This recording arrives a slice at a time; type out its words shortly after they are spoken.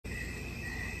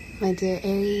My dear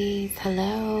Aries,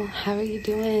 hello, how are you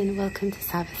doing? Welcome to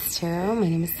Sabbath Tarot. My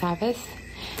name is Sabbath.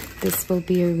 This will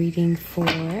be a reading for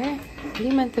the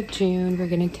month of June. We're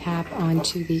going to tap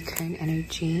onto the current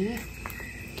energy.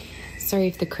 Sorry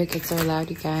if the crickets are loud,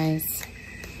 you guys.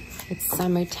 It's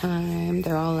summertime.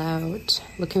 They're all out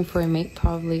looking for a mate,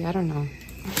 probably. I don't know.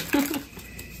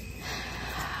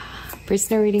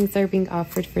 Personal readings are being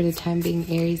offered for the time being,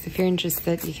 Aries. If you're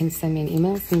interested, you can send me an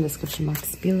email in the description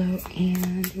box below.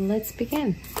 And let's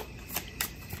begin.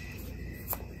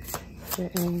 For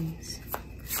Aries.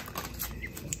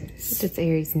 What does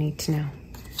Aries need to know?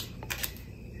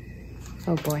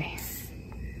 Oh boy.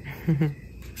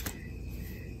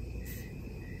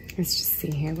 Let's just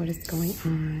see here what is going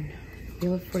on.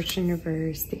 Wheel of Fortune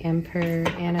reverse, the Emperor,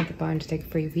 and at the bottom to take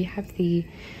for you, we have the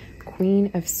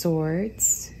Queen of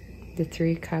Swords, the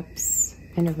Three of Cups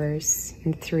in reverse,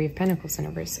 and the Three of Pentacles in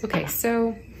reverse. Okay,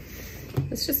 so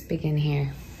let's just begin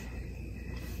here.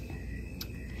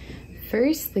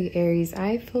 Firstly, Aries,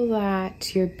 I feel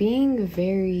that you're being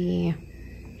very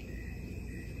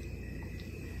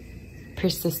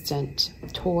persistent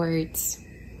towards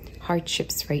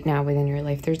hardships right now within your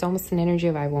life. There's almost an energy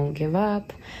of I won't give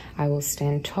up, I will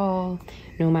stand tall,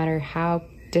 no matter how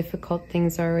difficult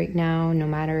things are right now, no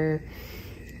matter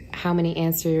how many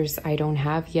answers I don't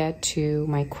have yet to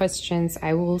my questions,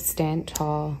 I will stand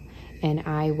tall and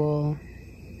I will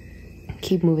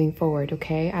keep moving forward,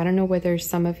 okay? I don't know whether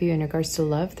some of you, in regards to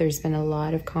love, there's been a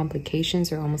lot of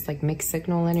complications or almost like mixed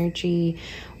signal energy,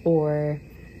 or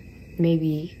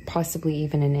maybe possibly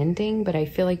even an ending, but I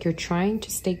feel like you're trying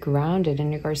to stay grounded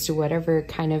in regards to whatever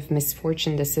kind of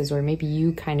misfortune this is, or maybe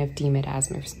you kind of deem it as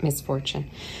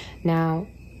misfortune. Now,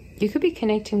 you could be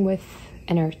connecting with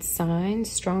an earth sign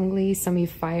strongly, some of you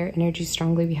fire energy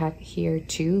strongly. We have here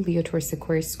too, Leo, Taurus,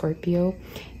 Aquarius, Scorpio,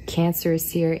 Cancer is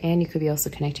here, and you could be also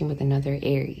connecting with another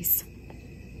Aries.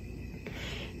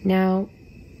 Now,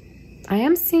 I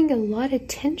am seeing a lot of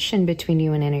tension between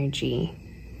you and energy.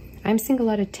 I'm seeing a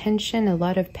lot of tension, a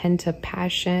lot of pent-up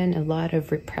passion, a lot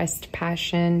of repressed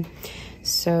passion.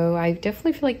 So I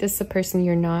definitely feel like this is a person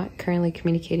you're not currently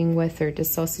communicating with, or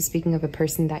just also speaking of a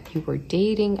person that you were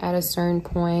dating at a certain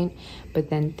point, but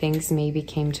then things maybe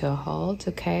came to a halt,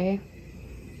 okay?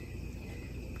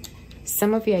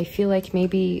 Some of you, I feel like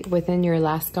maybe within your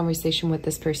last conversation with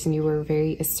this person, you were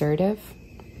very assertive.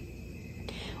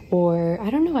 Or, I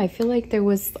don't know, I feel like there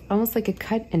was almost like a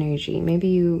cut energy. Maybe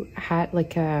you had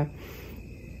like a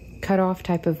cut off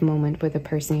type of moment with a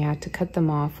person. You had to cut them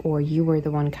off, or you were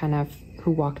the one kind of who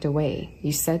walked away.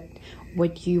 You said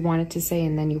what you wanted to say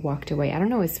and then you walked away. I don't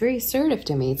know, it's very assertive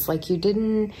to me. It's like you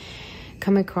didn't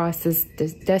come across as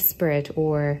desperate,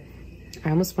 or I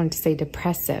almost wanted to say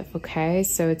depressive, okay?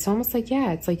 So it's almost like,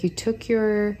 yeah, it's like you took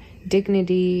your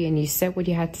dignity and you said what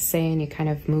you had to say and you kind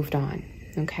of moved on,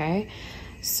 okay?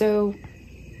 So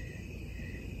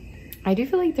I do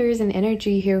feel like there is an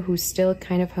energy here who's still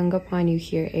kind of hung up on you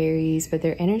here, Aries, but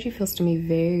their energy feels to me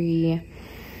very,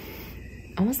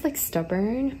 almost like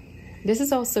stubborn. This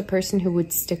is also a person who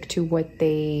would stick to what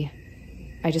they,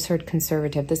 I just heard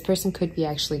conservative. This person could be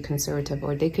actually conservative,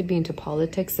 or they could be into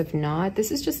politics. If not,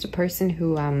 this is just a person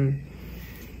who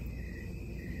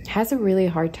has a really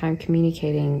hard time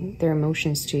communicating their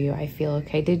emotions to you, I feel,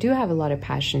 okay? They do have a lot of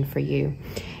passion for you.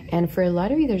 And for a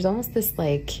lot of you, there's almost this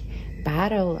like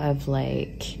battle of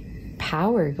like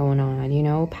power going on, you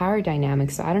know, power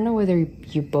dynamics. So I don't know whether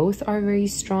you both are very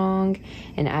strong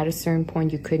and at a certain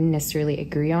point you couldn't necessarily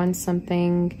agree on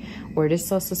something, or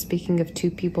just also speaking of two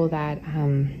people that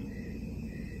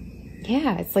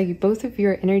yeah, it's like both of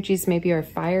your energies maybe are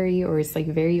fiery, or it's like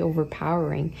very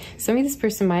overpowering. Some of this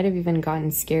person might have even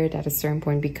gotten scared at a certain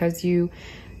point because you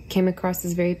came across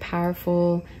as very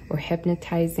powerful or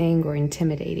hypnotizing or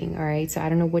intimidating, all right? So I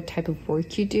don't know what type of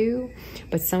work you do,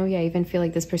 but some of you, I even feel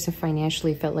like this person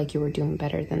financially felt like you were doing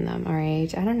better than them, all right?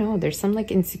 I don't know. There's some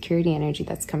like insecurity energy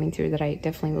that's coming through that I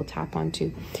definitely will tap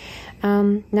onto.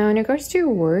 Now, in regards to your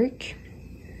work,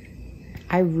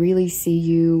 I really see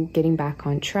you getting back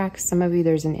on track. Some of you,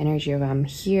 there's an energy of I'm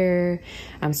here,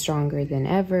 I'm stronger than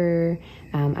ever.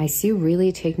 I see you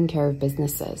really taking care of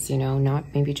businesses, you know, not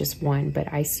maybe just one,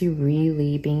 but I see you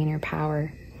really being in your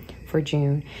power for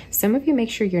June. Some of you, make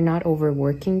sure you're not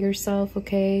overworking yourself,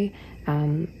 okay?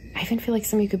 I even feel like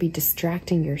some of you could be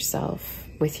distracting yourself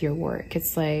with your work.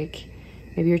 It's like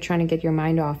maybe you're trying to get your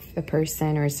mind off a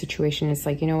person or a situation. It's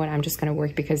like, you know what, I'm just going to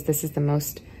work because this is the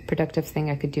most productive thing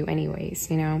I could do anyways,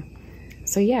 you know?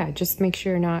 So yeah, just make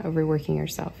sure you're not overworking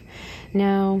yourself.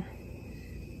 Now,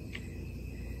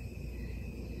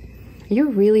 you're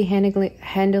really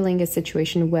handling a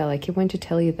situation well. I keep wanting to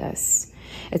tell you this.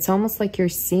 It's almost like you're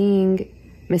seeing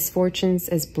misfortunes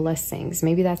as blessings.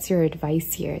 Maybe that's your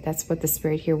advice here. That's what the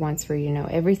Spirit here wants for you to know.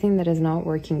 Everything that is not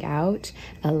working out,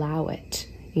 allow it,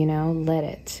 you know, let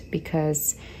it.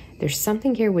 Because there's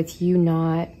something here with you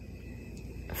not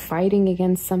fighting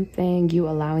against something, you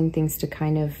allowing things to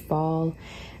kind of fall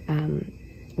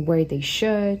where they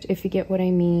should, if you get what I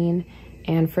mean.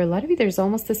 And for a lot of you, there's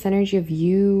almost this energy of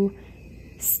you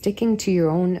sticking to your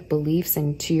own beliefs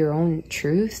and to your own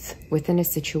truth within a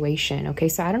situation. Okay,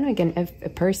 so I don't know, again, if a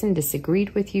person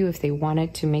disagreed with you, if they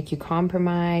wanted to make you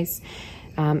compromise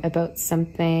about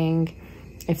something,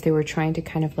 if they were trying to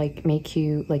kind of like make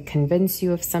you, like convince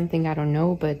you of something, I don't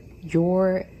know, but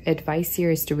your advice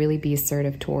here is to really be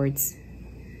assertive towards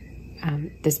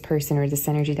this person or this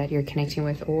energy that you're connecting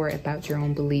with, or about your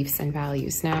own beliefs and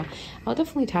values. Now, I'll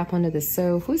definitely tap onto this.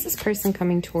 So who's this person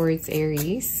coming towards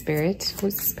Aries, Spirit?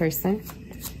 Who's this person?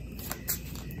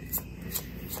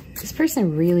 This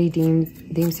person really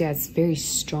deems you as very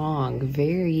strong,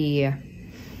 very...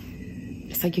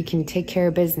 It's like you can take care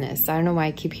of business. I don't know why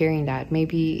I keep hearing that.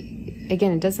 Maybe,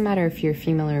 again, it doesn't matter if you're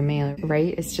female or male,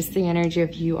 right? It's just the energy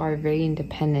of you are very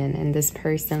independent, and this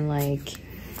person, like...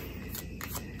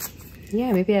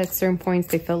 Yeah, maybe at certain points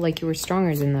they felt like you were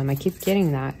stronger than them. I keep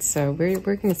getting that. So we're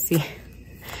going to see.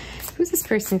 Who's this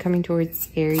person coming towards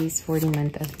Aries for the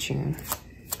month of June?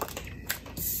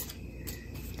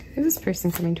 Who's this person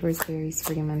coming towards Aries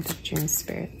for the month of June,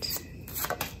 Spirit?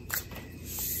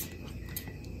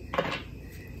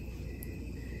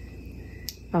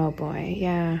 Oh boy,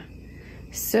 yeah.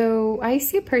 So I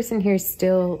see a person here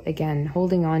still, again,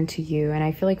 holding on to you. And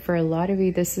I feel like for a lot of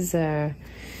you, this is a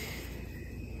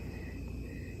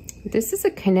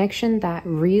connection that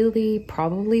really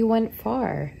probably went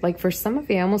far. Like for some of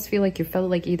you, I almost feel like you felt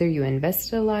like either you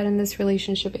invested a lot in this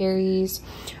relationship, Aries,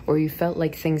 or you felt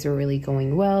like things were really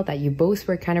going well, that you both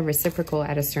were kind of reciprocal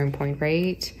at a certain point,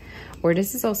 right? Or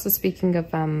this is also speaking of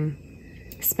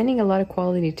spending a lot of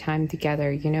quality time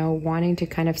together, you know, wanting to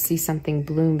kind of see something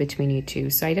bloom between you two.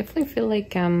 So I definitely feel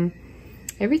like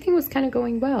everything was kind of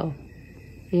going well,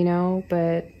 you know,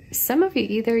 but some of you,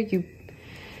 either you...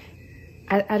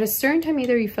 At a certain time,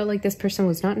 either you felt like this person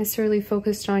was not necessarily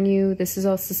focused on you. This is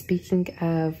also speaking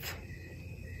of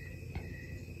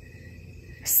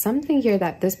something here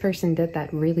that this person did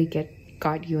that really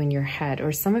got you in your head.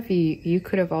 Or some of you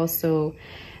could have also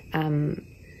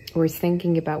were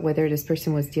thinking about whether this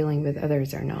person was dealing with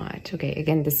others or not. Okay,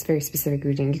 again, this is very specific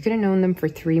reading. You could have known them for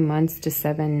 3 months to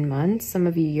 7 months. Some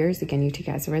of you years. Again, you take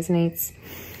it as it resonates.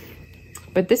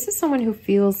 But this is someone who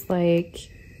feels like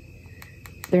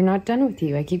they're not done with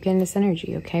you. I keep getting this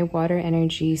energy, okay? Water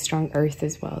energy, strong earth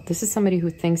as well. This is somebody who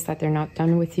thinks that they're not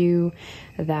done with you,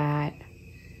 that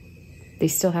they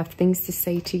still have things to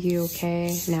say to you,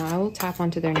 okay? Now, I will tap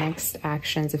onto their next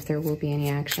actions, if there will be any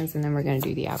actions, and then we're going to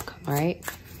do the outcome, all right?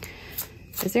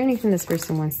 Is there anything this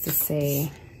person wants to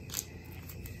say?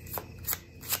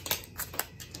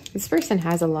 This person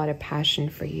has a lot of passion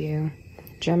for you.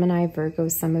 Gemini, Virgo,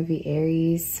 some of you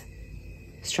Aries,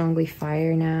 strongly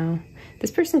fire now. This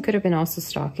person could have been also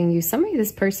stalking you. Some of you,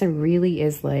 this person really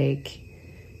is like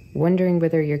wondering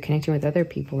whether you're connecting with other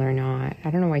people or not.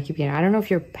 I don't know why I keep getting... I don't know if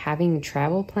you're having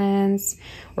travel plans,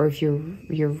 or if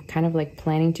you're kind of like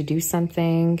planning to do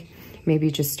something. Maybe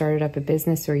you just started up a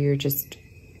business, or you're just...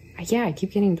 Yeah, I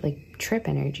keep getting like trip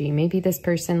energy. Maybe this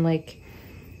person like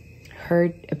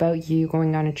heard about you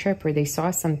going on a trip, or they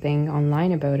saw something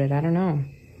online about it. I don't know.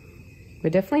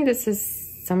 But definitely this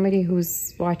is somebody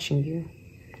who's watching you.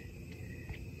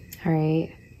 All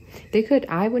right. They could...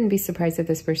 I wouldn't be surprised if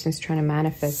this person's trying to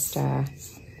manifest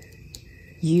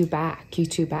you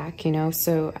two back, you know?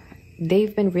 So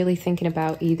they've been really thinking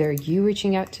about either you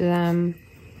reaching out to them,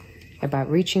 about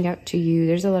reaching out to you.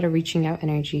 There's a lot of reaching out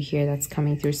energy here that's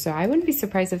coming through. So I wouldn't be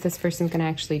surprised if this person's going to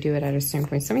actually do it at a certain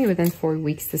point. Somebody within 4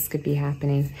 weeks, this could be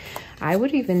happening. I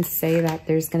would even say that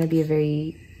there's going to be a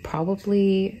very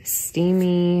probably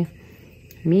steamy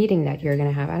meeting that you're going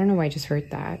to have. I don't know why I just heard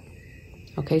that.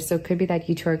 Okay, so it could be that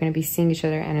you two are going to be seeing each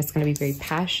other, and it's going to be very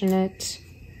passionate.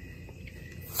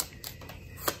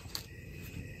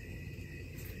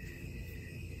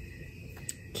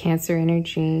 Cancer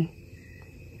energy.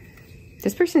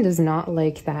 This person does not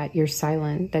like that you're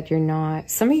silent, that you're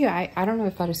not... Some of you, I don't know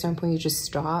if at a certain point you just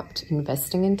stopped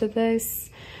investing into this,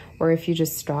 or if you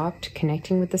just stopped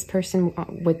connecting with this person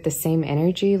with the same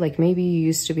energy. Like maybe you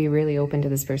used to be really open to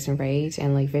this person, right?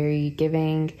 And like very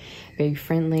giving, very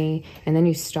friendly. And then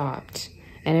you stopped.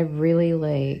 And it really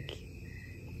like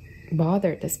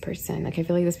bothered this person. Like I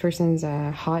feel like this person's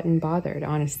hot and bothered,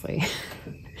 honestly,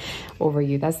 over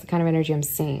you. That's the kind of energy I'm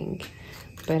seeing.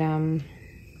 But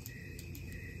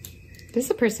This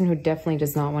is a person who definitely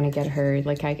does not want to get hurt.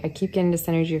 Like, I keep getting this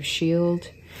energy of shield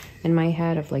in my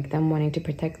head, of like them wanting to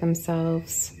protect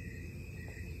themselves.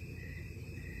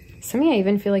 Some of you, I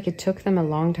even feel like it took them a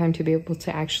long time to be able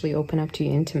to actually open up to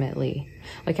you intimately.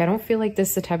 Like, I don't feel like this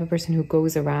is the type of person who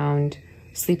goes around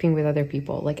sleeping with other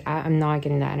people. Like, I'm not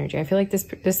getting that energy. I feel like this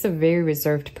is a very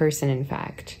reserved person, in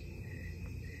fact,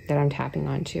 that I'm tapping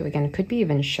onto. Again, it could be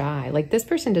even shy. Like, this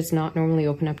person does not normally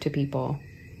open up to people.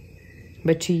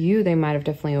 But to you, they might have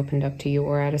definitely opened up to you,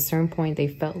 or at a certain point, they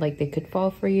felt like they could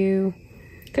fall for you.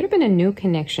 Could have been a new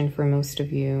connection for most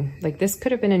of you. Like, this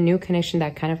could have been a new connection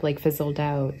that kind of like fizzled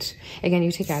out. Again,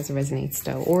 you take it as it resonates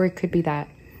though. Or it could be that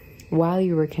while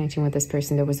you were connecting with this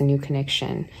person, there was a new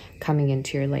connection coming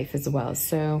into your life as well.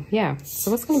 So yeah, so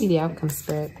what's going to be the outcome,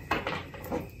 Spirit?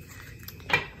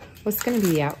 What's going to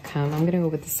be the outcome? I'm going to go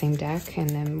with the same deck, and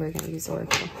then we're going to use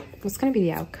Oracle. What's going to be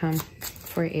the outcome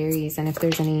for Aries, and if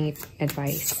there's any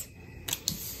advice?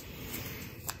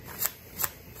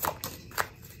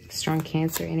 Strong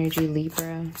Cancer energy,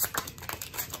 Libra.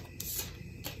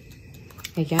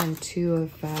 Again, Two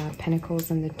of Pentacles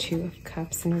and the Two of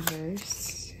Cups in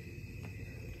reverse.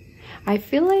 I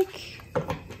feel like...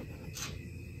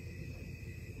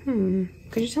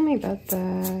 Could you tell me about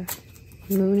the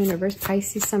Moon in reverse?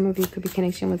 Pisces, some of you could be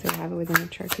connecting with or have it within the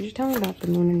chart. Could you tell me about the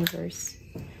Moon in reverse?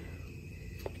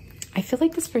 I feel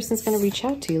like this person's going to reach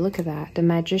out to you. Look at that. The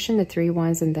Magician, the Three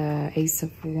Wands, and the Ace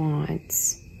of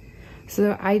Wands.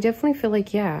 So I definitely feel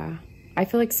like, yeah, I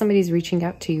feel like somebody's reaching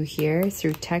out to you here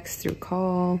through text, through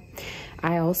call.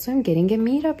 I also am getting a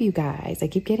meetup, you guys. I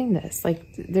keep getting this. Like,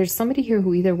 there's somebody here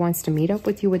who either wants to meet up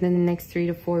with you within the next 3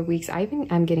 to 4 weeks.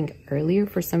 I'm getting earlier.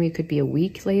 For some of you, it could be a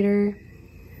week later.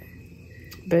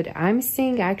 But I'm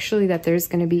seeing actually that there's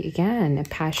going to be, again, a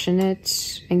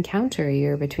passionate encounter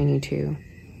here between you two.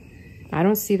 I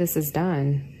don't see this as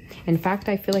done. In fact,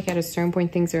 I feel like at a certain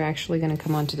point, things are actually going to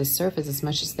come onto the surface as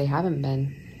much as they haven't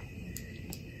been.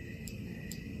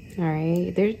 All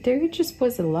right. There just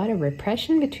was a lot of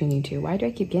repression between you two. Why do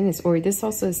I keep getting this? Or this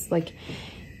also is like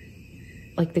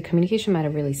the communication might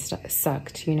have really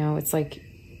sucked, you know? It's like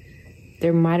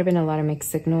there might have been a lot of mixed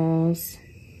signals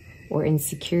or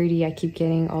insecurity I keep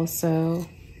getting also,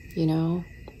 you know?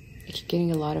 I keep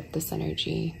getting a lot of this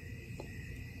energy.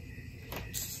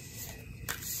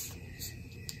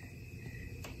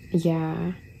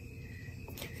 Yeah.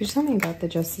 There's something about the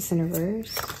Justice in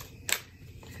reverse,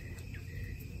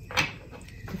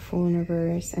 the Fool in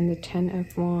reverse, and the 10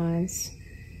 of Wands.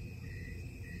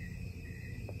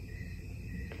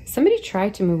 Somebody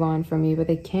tried to move on from you, but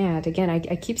they can't. Again, I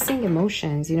keep seeing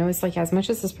emotions. You know, it's like as much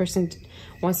as this person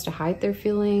wants to hide their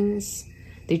feelings,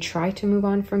 they try to move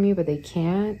on from you, but they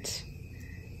can't.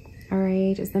 All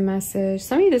right, is the message.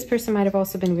 Some of you, this person might have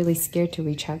also been really scared to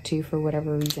reach out to you for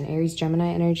whatever reason. Aries,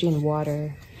 Gemini energy, and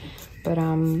water. But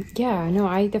yeah, no,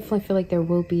 I definitely feel like there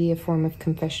will be a form of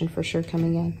confession for sure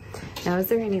coming in. Now, is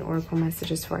there any oracle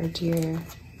messages for our dear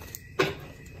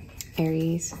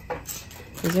Aries?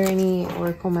 Is there any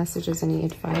oracle messages, any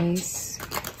advice?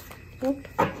 Oop.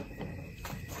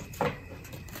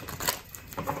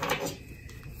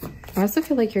 I also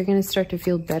feel like you're going to start to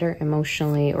feel better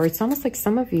emotionally, or it's almost like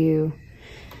some of you,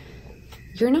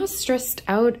 you're not stressed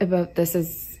out about this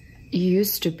as you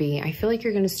used to be. I feel like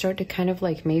you're going to start to kind of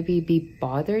like maybe be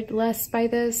bothered less by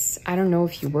this. I don't know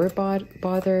if you were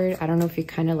bothered. I don't know if it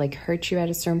kind of like hurt you at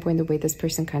a certain point, the way this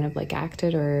person kind of like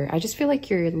acted, or I just feel like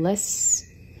you're less,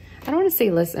 I don't want to say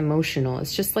less emotional.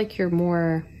 It's just like you're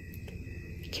more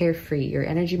carefree. Your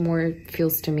energy more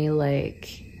feels to me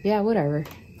like, yeah, whatever,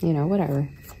 you know, whatever.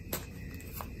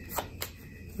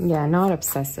 Yeah, not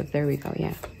obsessive. There we go.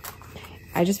 Yeah.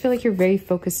 I just feel like you're very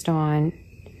focused on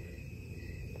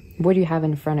what do you have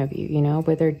in front of you, you know,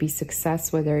 whether it be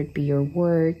success, whether it be your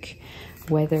work,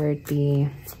 whether it be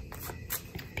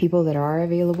people that are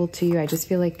available to you. I just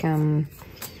feel like,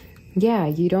 yeah,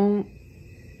 you don't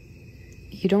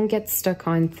get stuck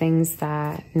on things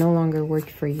that no longer work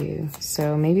for you.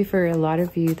 So maybe for a lot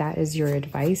of you, that is your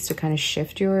advice, to kind of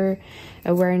shift your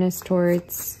awareness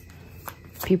towards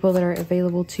people that are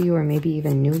available to you, or maybe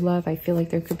even new love. I feel like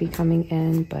there could be coming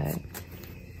in, but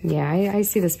yeah, I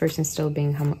see this person still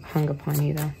being hung upon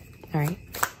you though. All right.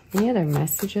 Any other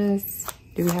messages?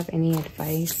 Do we have any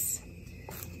advice?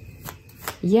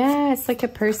 Yeah, it's like a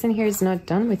person here is not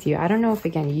done with you. I don't know if,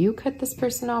 again, you cut this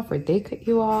person off or they cut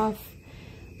you off,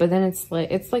 but then it's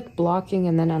like blocking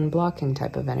and then unblocking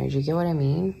type of energy. You get what I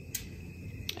mean?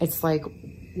 It's like,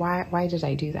 why did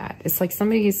I do that? It's like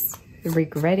somebody's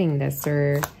regretting this,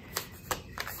 or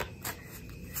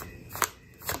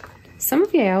some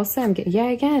of you, I also am getting, yeah,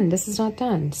 again, this is not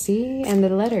done. See? And the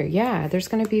letter, yeah, there's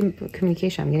going to be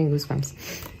communication. I'm getting goosebumps.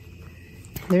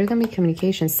 There's going to be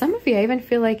communication. Some of you, I even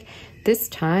feel like this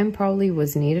time probably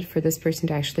was needed for this person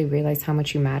to actually realize how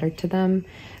much you mattered to them.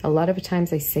 A lot of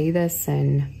times I say this,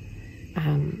 and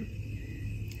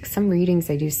some readings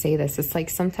I do say this. It's like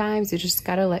sometimes you just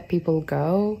got to let people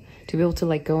go to be able to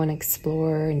like go and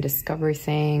explore and discover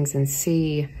things and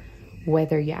see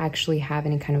whether you actually have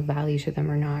any kind of value to them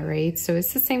or not, right? So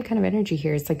it's the same kind of energy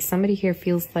here. It's like somebody here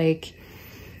feels like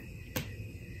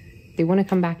they want to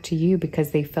come back to you because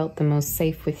they felt the most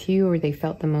safe with you, or they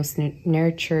felt the most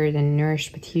nurtured and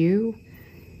nourished with you.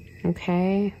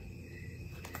 Okay.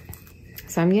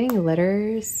 So I'm getting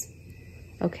letters.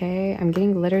 Okay. I'm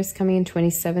getting letters coming in.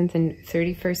 27th and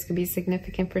 31st could be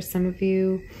significant for some of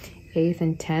you. 8th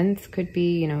and 10th could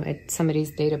be, you know, at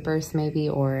somebody's date of birth maybe,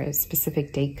 or a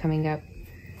specific date coming up.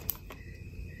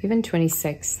 Even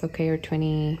 26th, okay, or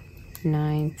 29th,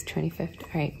 25th. All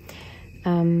right.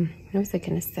 What was I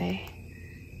going to say?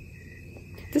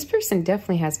 This person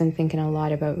definitely has been thinking a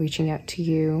lot about reaching out to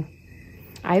you.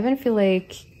 I even feel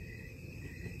like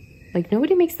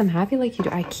nobody makes them happy like you do.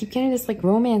 I keep getting this like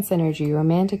romance energy,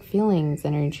 romantic feelings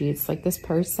energy. It's like this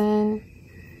person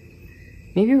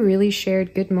maybe really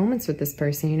shared good moments with this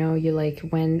person. You know, you like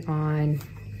went on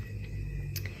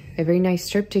a very nice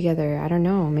trip together. I don't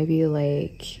know. Maybe you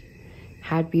like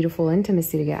had beautiful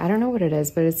intimacy together. I don't know what it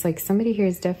is, but it's like somebody here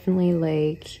is definitely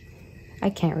like, I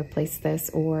can't replace this,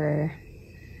 or,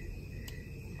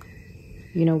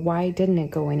 you know, why didn't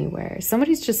it go anywhere?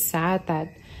 Somebody's just sad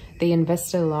that they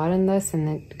invested a lot in this and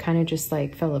it kind of just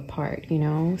like fell apart, you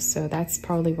know? So that's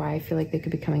probably why I feel like they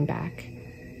could be coming back.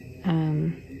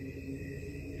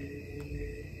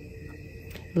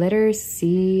 Letters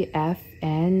C, F,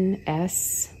 N,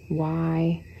 S,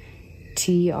 Y,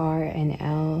 T, R, and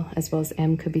L, as well as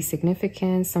M could be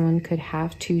significant. Someone could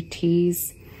have 2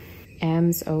 T's,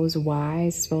 M's, O's,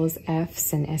 Y's, as well as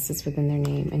F's and S's within their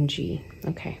name, and G.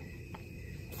 Okay.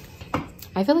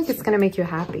 I feel like it's going to make you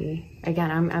happy.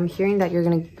 Again, I'm hearing that you're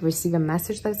going to receive a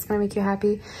message that's going to make you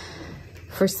happy.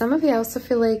 For some of you, I also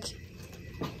feel like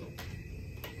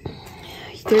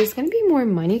there's going to be more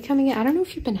money coming in. I don't know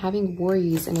if you've been having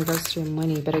worries in regards to your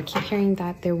money, but I keep hearing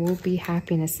that there will be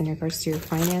happiness in regards to your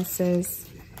finances.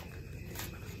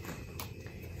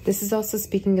 This is also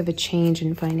speaking of a change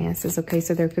in finances, okay?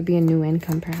 So there could be a new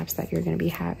income perhaps that you're going to be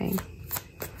having.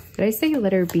 Did I say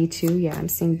letter B too? Yeah, I'm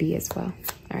seeing B as well.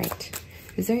 All right.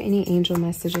 Is there any angel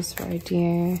messages for our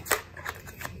dear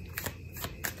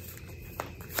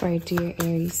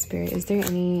Aries spirit? Is there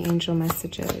any angel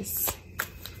messages?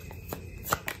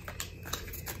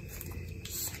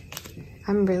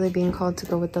 I'm really being called to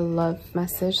go with the love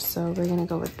message, so we're going to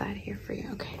go with that here for you.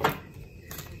 Okay.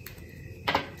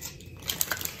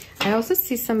 I also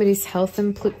see somebody's health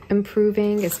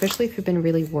improving, especially if you've been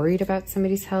really worried about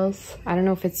somebody's health. I don't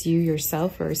know if it's you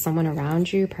yourself or someone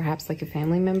around you, perhaps like a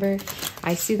family member.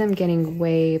 I see them getting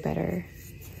way better.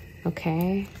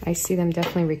 Okay. I see them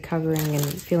definitely recovering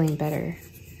and feeling better.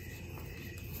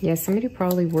 Yeah, somebody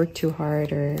probably worked too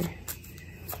hard, or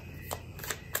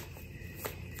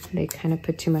they kind of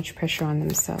put too much pressure on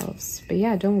themselves. But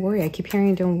yeah, don't worry. I keep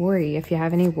hearing don't worry. If you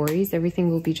have any worries, everything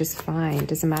will be just fine.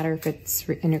 Doesn't matter if it's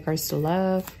in regards to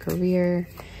love, career.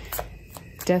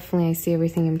 Definitely, I see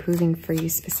everything improving for you,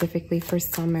 specifically for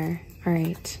summer. All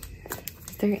right.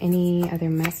 Is there any other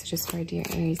messages for our dear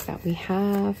Aries that we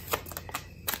have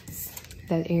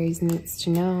that Aries needs to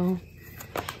know?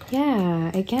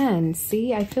 Yeah, again,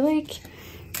 see, I feel like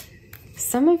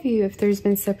some of you, if there's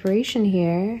been separation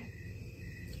here,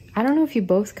 I don't know if you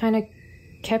both kind of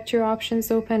kept your options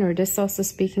open, or this also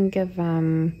speaking of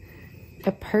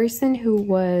a person who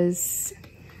was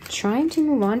trying to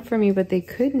move on from you, but they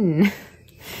couldn't.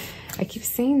 I keep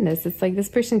saying this. It's like this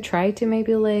person tried to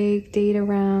maybe like date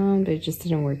around, but it just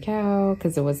didn't work out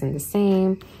because it wasn't the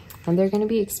same. And they're going to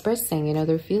be expressing, you know,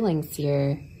 their feelings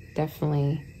here.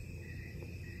 Definitely.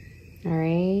 All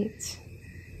right.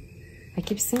 I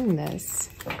keep seeing this.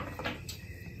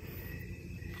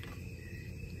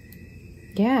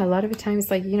 Yeah, a lot of the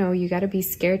times, like, you know, you got to be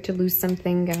scared to lose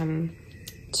something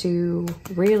to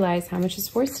realize how much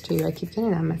it's worth to you. I keep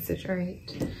getting that message. All right.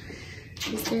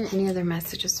 Is there any other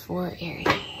messages for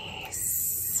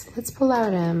Aries? Let's pull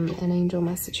out an angel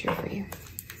message here for you.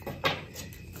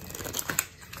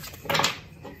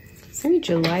 So maybe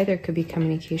July, there could be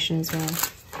communication as well.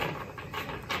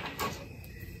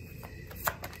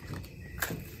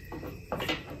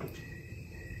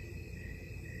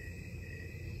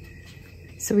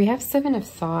 So we have 7 of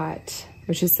Thought,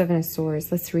 which is 7 of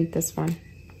Swords. Let's read this one.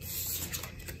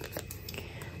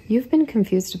 You've been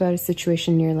confused about a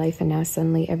situation in your life, and now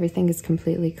suddenly everything is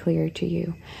completely clear to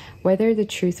you. Whether the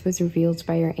truth was revealed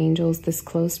by your angels,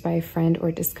 disclosed by a friend,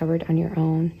 or discovered on your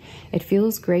own, it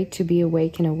feels great to be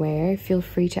awake and aware. Feel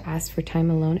free to ask for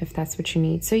time alone if that's what you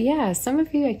need. So yeah, some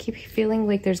of you, I keep feeling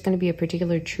like there's going to be a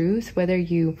particular truth, whether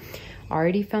you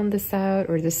already found this out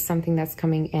or this is something that's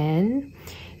coming in.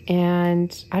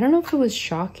 And I don't know if it was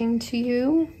shocking to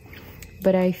you,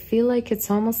 but I feel like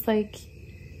it's almost like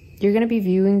you're going to be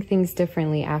viewing things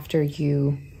differently after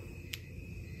you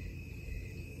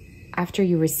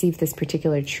receive this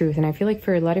particular truth. And I feel like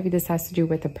for a lot of you, this has to do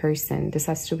with a person. This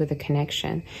has to do with a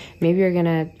connection. Maybe you're going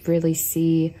to really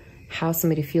see how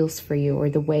somebody feels for you, or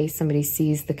the way somebody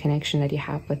sees the connection that you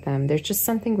have with them. There's just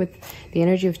something with the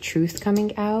energy of truth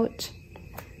coming out.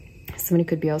 Somebody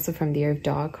could be also from the year of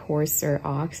dog, horse, or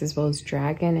ox, as well as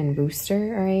dragon and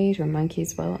rooster, all right, or monkey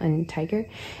as well, and tiger.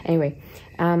 Anyway,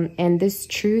 and this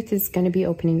truth is going to be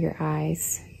opening your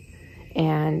eyes.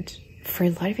 And for a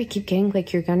lot of you, I keep getting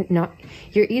like you're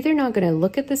either not going to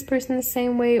look at this person the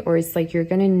same way, or it's like you're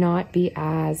going to not be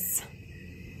as,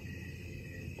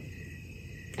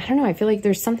 I don't know, I feel like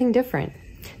there's something different.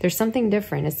 There's something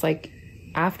different. It's like,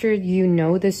 after you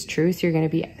know this truth, you're going to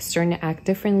be starting to act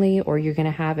differently, or you're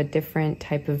going to have a different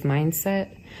type of mindset,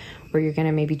 or you're going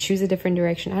to maybe choose a different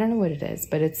direction. I don't know what it is,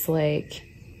 but it's like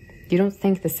you don't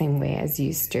think the same way as you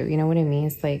used to. You know what I mean?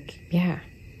 It's like, yeah.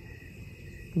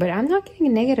 But I'm not getting a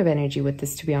negative energy with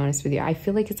this, to be honest with you. I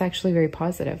feel like it's actually very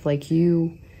positive. Like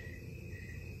you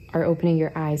are opening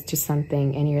your eyes to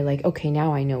something and you're like, okay,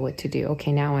 now I know what to do.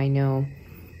 Okay, now I know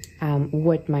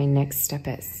what my next step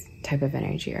is. Type of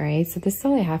energy. All right, so this is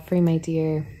all I have for you, my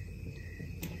dear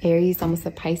Aries, almost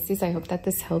a Pisces. I hope that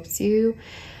this helps you.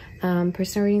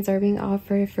 Personal readings are being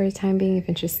offered for the time being. If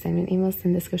interested, send me an email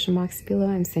in the description box below.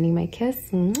 I'm sending my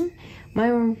kiss,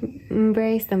 my warm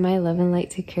embrace, and my love and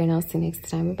light. Take care, and I'll see you next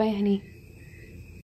time. Bye bye, honey.